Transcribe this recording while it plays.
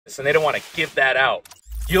and they don't want to give that out.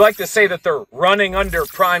 You like to say that they're running under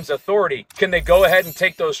Prime's authority. Can they go ahead and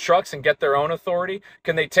take those trucks and get their own authority?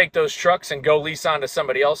 Can they take those trucks and go lease onto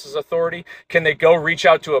somebody else's authority? Can they go reach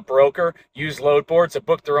out to a broker, use load boards to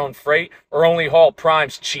book their own freight, or only haul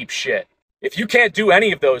Prime's cheap shit? If you can't do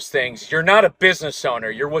any of those things, you're not a business owner.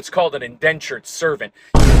 You're what's called an indentured servant.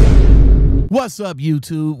 What's up,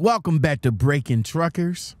 YouTube? Welcome back to Breaking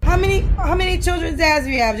Truckers. How many children's dads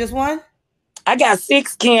do you have? Just one? I got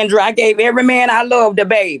 6, Kendra. I gave every man I loved a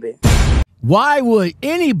baby. Why would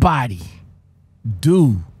anybody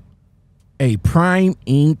do a Prime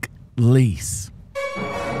Inc. lease?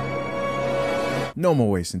 No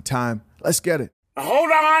more wasting time. Let's get it.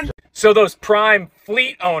 Hold on. So those Prime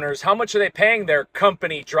fleet owners, how much are they paying their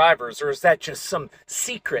company drivers? Or is that just some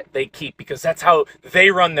secret they keep because that's how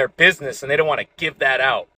they run their business and they don't want to give that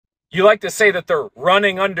out? You like to say that they're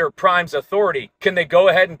running under Prime's authority. Can they go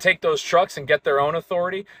ahead and take those trucks and get their own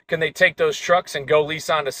authority? Can they take those trucks and go lease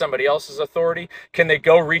onto somebody else's authority? Can they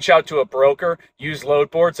go reach out to a broker, use load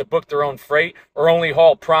boards to book their own freight, or only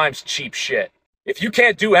haul Prime's cheap shit? If you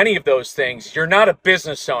can't do any of those things, you're not a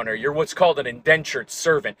business owner. You're what's called an indentured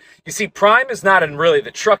servant. You see, Prime is not in really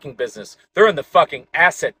the trucking business. They're in the fucking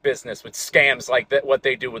asset business with scams like that, what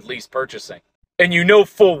they do with lease purchasing. And you know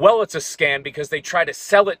full well it's a scam because they try to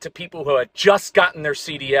sell it to people who had just gotten their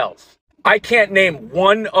CDLs. I can't name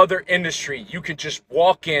one other industry you could just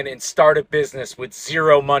walk in and start a business with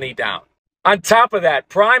zero money down. On top of that,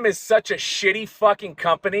 Prime is such a shitty fucking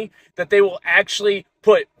company that they will actually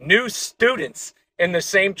put new students in the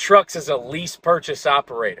same trucks as a lease purchase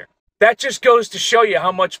operator. That just goes to show you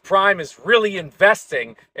how much Prime is really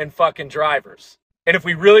investing in fucking drivers. And if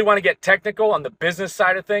we really want to get technical on the business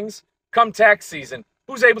side of things, come tax season,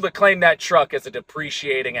 who's able to claim that truck as a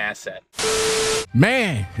depreciating asset?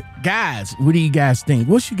 Man, guys, what do you guys think?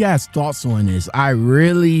 What's your guys' thoughts on this? I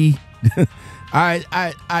really,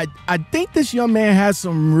 I think this young man has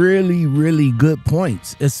some really good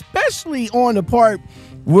points, especially on the part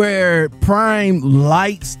where Prime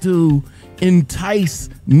likes to entice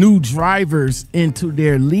new drivers into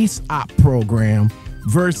their lease op program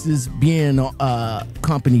versus being a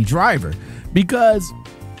company driver. Because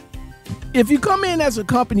if you come in as a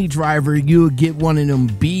company driver, you'll get one of them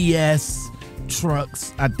BS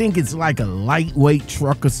trucks. I think it's like a lightweight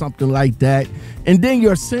truck or something like that. And then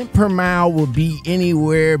your cent per mile will be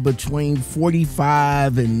anywhere between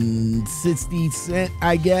 45 and 60 cents,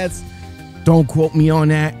 I guess. Don't quote me on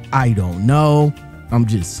that. I don't know. I'm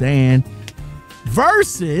just saying.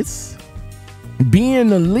 Versus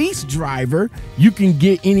being a lease driver, you can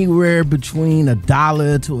get anywhere between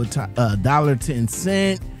 $1 to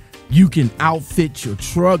 $1.10. You can outfit your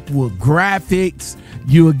truck with graphics.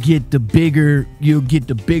 You'll get the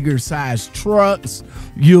bigger size trucks.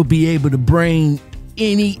 You'll be able to bring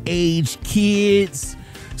any age kids.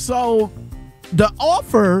 So the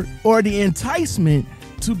offer or the enticement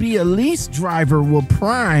to be a lease driver with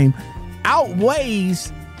Prime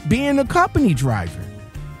outweighs being a company driver.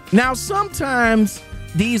 Now, sometimes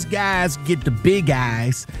these guys get the big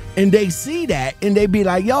eyes and they see that and they be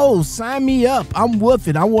like, yo, sign me up. I'm with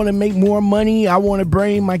it. I want to make more money. I want to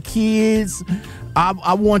bring my kids.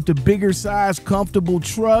 I want the bigger size, comfortable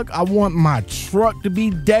truck. I want my truck to be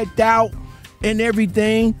decked out and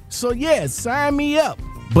everything. So yeah, sign me up.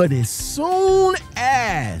 But as soon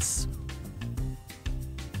as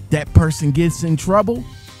that person gets in trouble,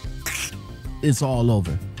 it's all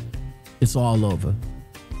over. It's all over.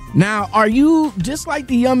 Now, are you, just like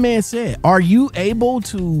the young man said, are you able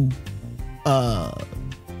to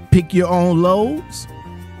pick your own loads?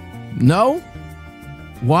 No.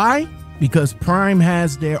 Why? Because Prime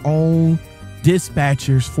has their own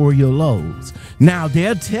dispatchers for your loads. Now,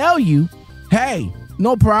 they'll tell you, hey,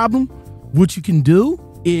 no problem. What you can do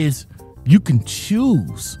is you can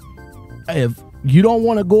choose. If you don't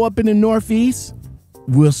want to go up in the Northeast,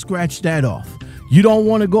 we'll scratch that off. You don't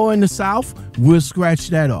want to go in the South, we'll scratch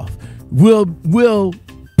that off. We'll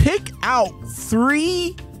pick out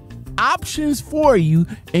 3 options for you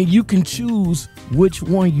and you can choose which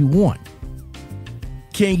one you want.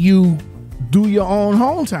 Can you do your own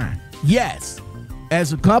home time? Yes.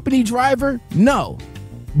 As a company driver, no.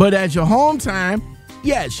 But as your home time,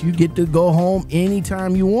 yes, you get to go home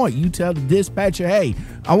anytime you want. You tell the dispatcher, hey,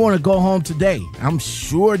 I want to go home today. I'm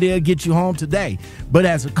sure they'll get you home today. But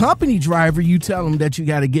as a company driver, you tell them that you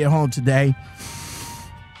got to get home today.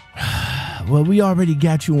 Well, we already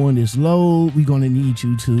got you on this load. We're going to need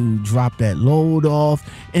you to drop that load off.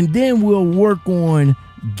 And then we'll work on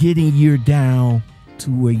getting you down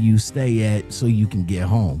to where you stay at so you can get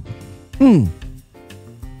home.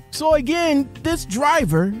 So again, this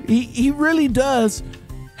driver, he really does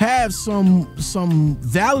have some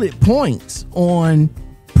valid points on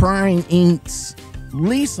Prime Inc.'s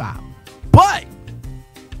lease op. But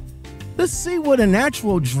let's see what an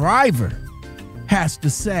actual driver has to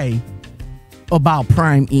say about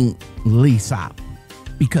Prime Inc. lease op,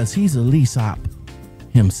 because he's a lease op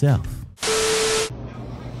himself.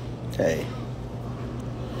 Hey,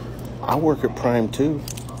 I work at Prime too.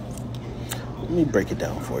 Let me break it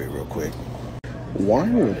down for you real quick. Why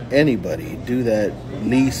would anybody do that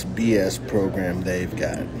lease BS program they've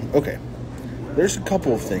got? Okay, there's a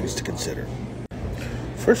couple of things to consider.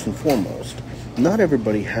 First and foremost, not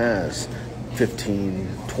everybody has $15,000,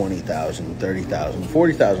 $20,000, $30,000,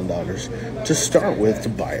 $40,000 to start with to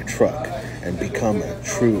buy a truck and become a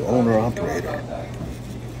true owner-operator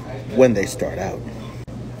when they start out.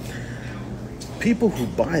 People who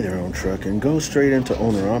buy their own truck and go straight into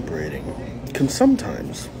owner-operating can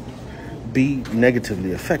sometimes be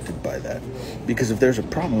negatively affected by that. Because if there's a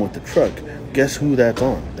problem with the truck, guess who that's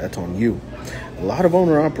on? That's on you. A lot of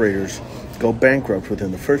owner-operators go bankrupt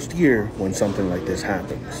within the first year when something like this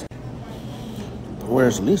happens.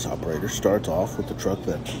 Whereas a lease operator starts off with a truck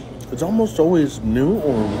that is almost always new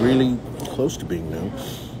or really close to being new,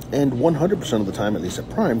 and 100% of the time, at least at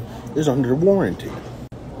Prime, is under warranty.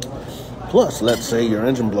 Plus, let's say your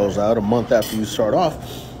engine blows out a month after you start off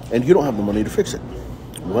and you don't have the money to fix it.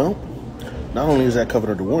 Well, not only is that covered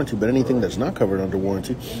under warranty, but anything that's not covered under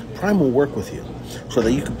warranty, Prime will work with you so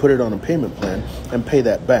that you can put it on a payment plan and pay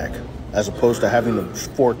that back, as opposed to having to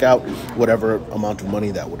fork out whatever amount of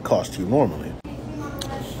money that would cost you normally.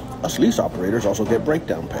 Us lease operators also get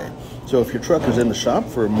breakdown pay. So if your truck is in the shop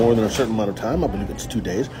for more than a certain amount of time, I believe it's 2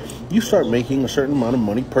 days, you start making a certain amount of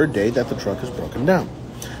money per day that the truck is broken down.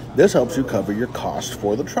 This helps you cover your cost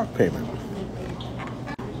for the truck payment.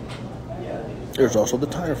 There's also the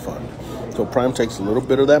tire fund. So Prime takes a little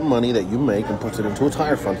bit of that money that you make and puts it into a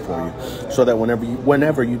tire fund for you, so that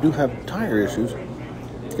whenever you do have tire issues,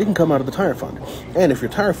 it can come out of the tire fund. And if your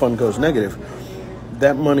tire fund goes negative,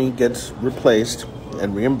 that money gets replaced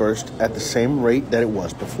and reimbursed at the same rate that it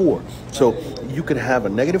was before. So you could have a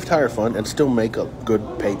negative tire fund and still make a good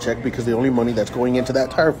paycheck, because the only money that's going into that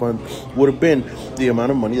tire fund would have been the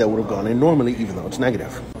amount of money that would have gone in normally, even though it's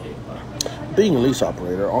negative. Being a lease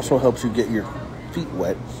operator also helps you get your feet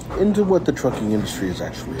wet into what the trucking industry is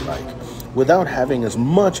actually like, without having as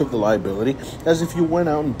much of the liability as if you went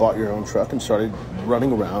out and bought your own truck and started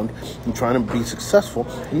running around and trying to be successful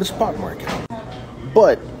in the spot market.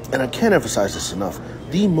 But, and I can't emphasize this enough,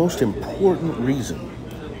 the most important reason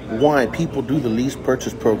why people do the lease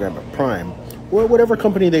purchase program at Prime, or whatever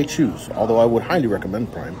company they choose, although I would highly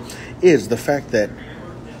recommend Prime, is the fact that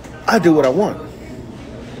I do what I want.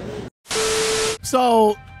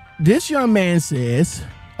 So this young man says,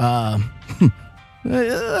 let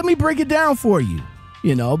me break it down for you,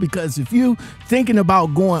 because if you thinking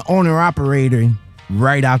about going owner operator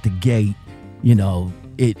right out the gate, you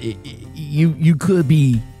could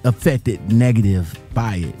be affected negative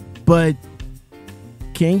by it. But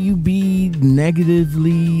can you be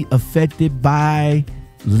negatively affected by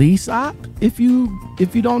lease op if you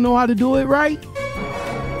don't know how to do it right?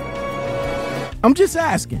 I'm just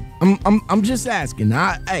asking. I'm just asking.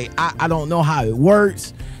 I don't know how it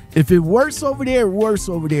works. If it works over there, it works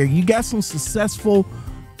over there. You got some successful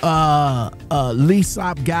lease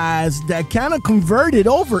op guys that kind of converted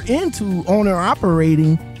over into owner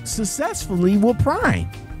operating successfully with Prime.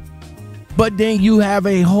 But then you have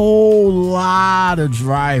a whole lot of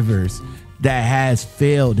drivers that has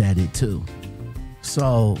failed at it too.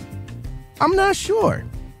 So I'm not sure.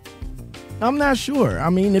 I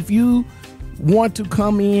mean, if you want to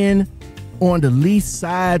come in on the lease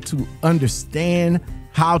side to understand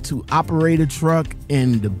how to operate a truck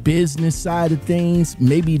and the business side of things,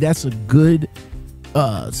 maybe that's a good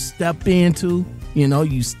step into.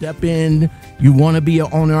 You step in, you want to be an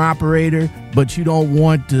owner operator, but you don't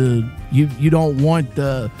want the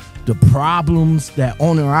problems that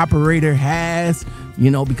owner operator has,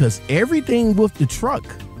 because everything with the truck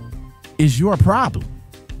is your problem.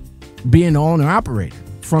 Being an owner operator,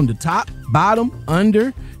 from the top, bottom,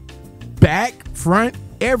 under, back, front,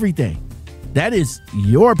 everything. That is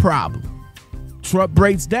your problem. Truck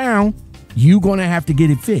breaks down, you're gonna have to get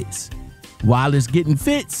it fixed. While it's getting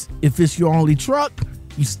fixed, if it's your only truck,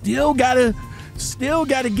 you still gotta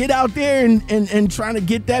get out there and trying to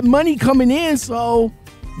get that money coming in. So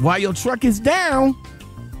while your truck is down,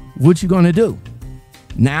 what you gonna do?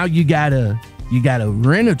 Now you gotta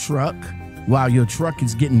rent a truck while your truck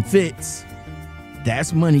is getting fixed.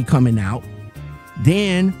 That's money coming out.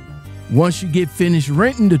 Then once you get finished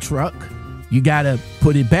renting the truck, you gotta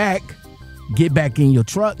put it back, get back in your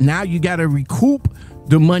truck. Now you gotta recoup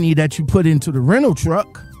the money that you put into the rental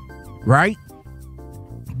truck, right?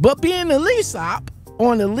 But being a lease op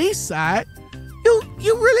on the lease side,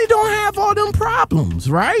 you really don't have all them problems,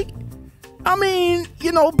 right? I mean,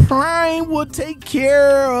 you know, Prime will take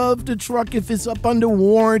care of the truck if it's up under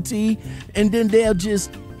warranty, and then they'll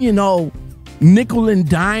just, you know, nickel and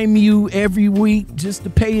dime you every week just to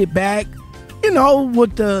pay it back, you know,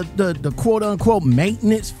 with the quote unquote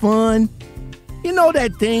maintenance fund. You know,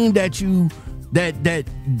 that thing that that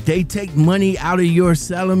they take money out of your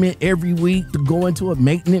settlement every week to go into a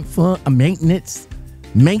maintenance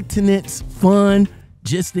fund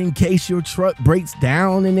just in case your truck breaks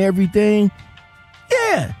down and everything.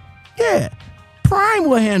 Yeah. Prime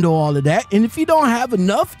will handle all of that. And if you don't have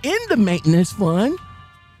enough in the maintenance fund,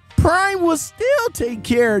 Prime will still take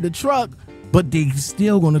care of the truck, but they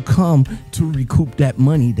still gonna come to recoup that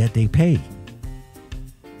money that they paid.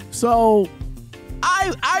 So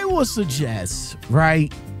I would suggest,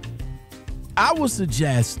 right? I would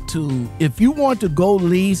suggest to, if you want to go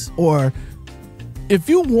lease, or if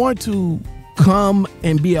you want to come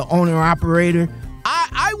and be an owner operator,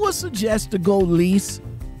 I would suggest to go lease,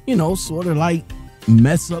 you know, sort of like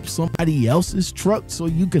mess up somebody else's truck so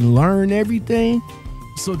you can learn everything,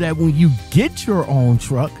 so that when you get your own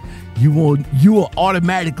truck, you will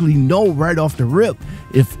automatically know right off the rip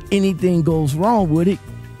if anything goes wrong with it.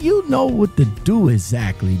 You know what to do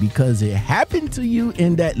exactly because it happened to you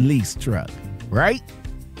in that lease truck, right?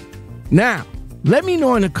 Now, let me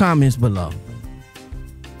know in the comments below.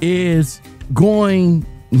 Is going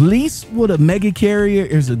lease with a mega carrier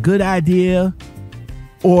is a good idea,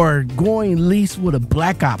 or going lease with a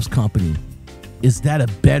black ops company, is that a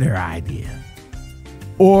better idea?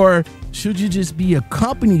 Or should you just be a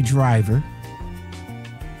company driver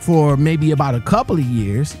for maybe about a couple of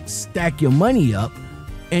years, stack your money up,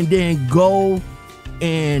 and then go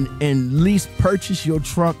and lease purchase your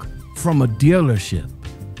truck from a dealership?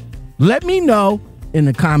 Let me know in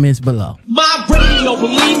the comments below. My radio,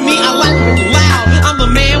 believe me, I like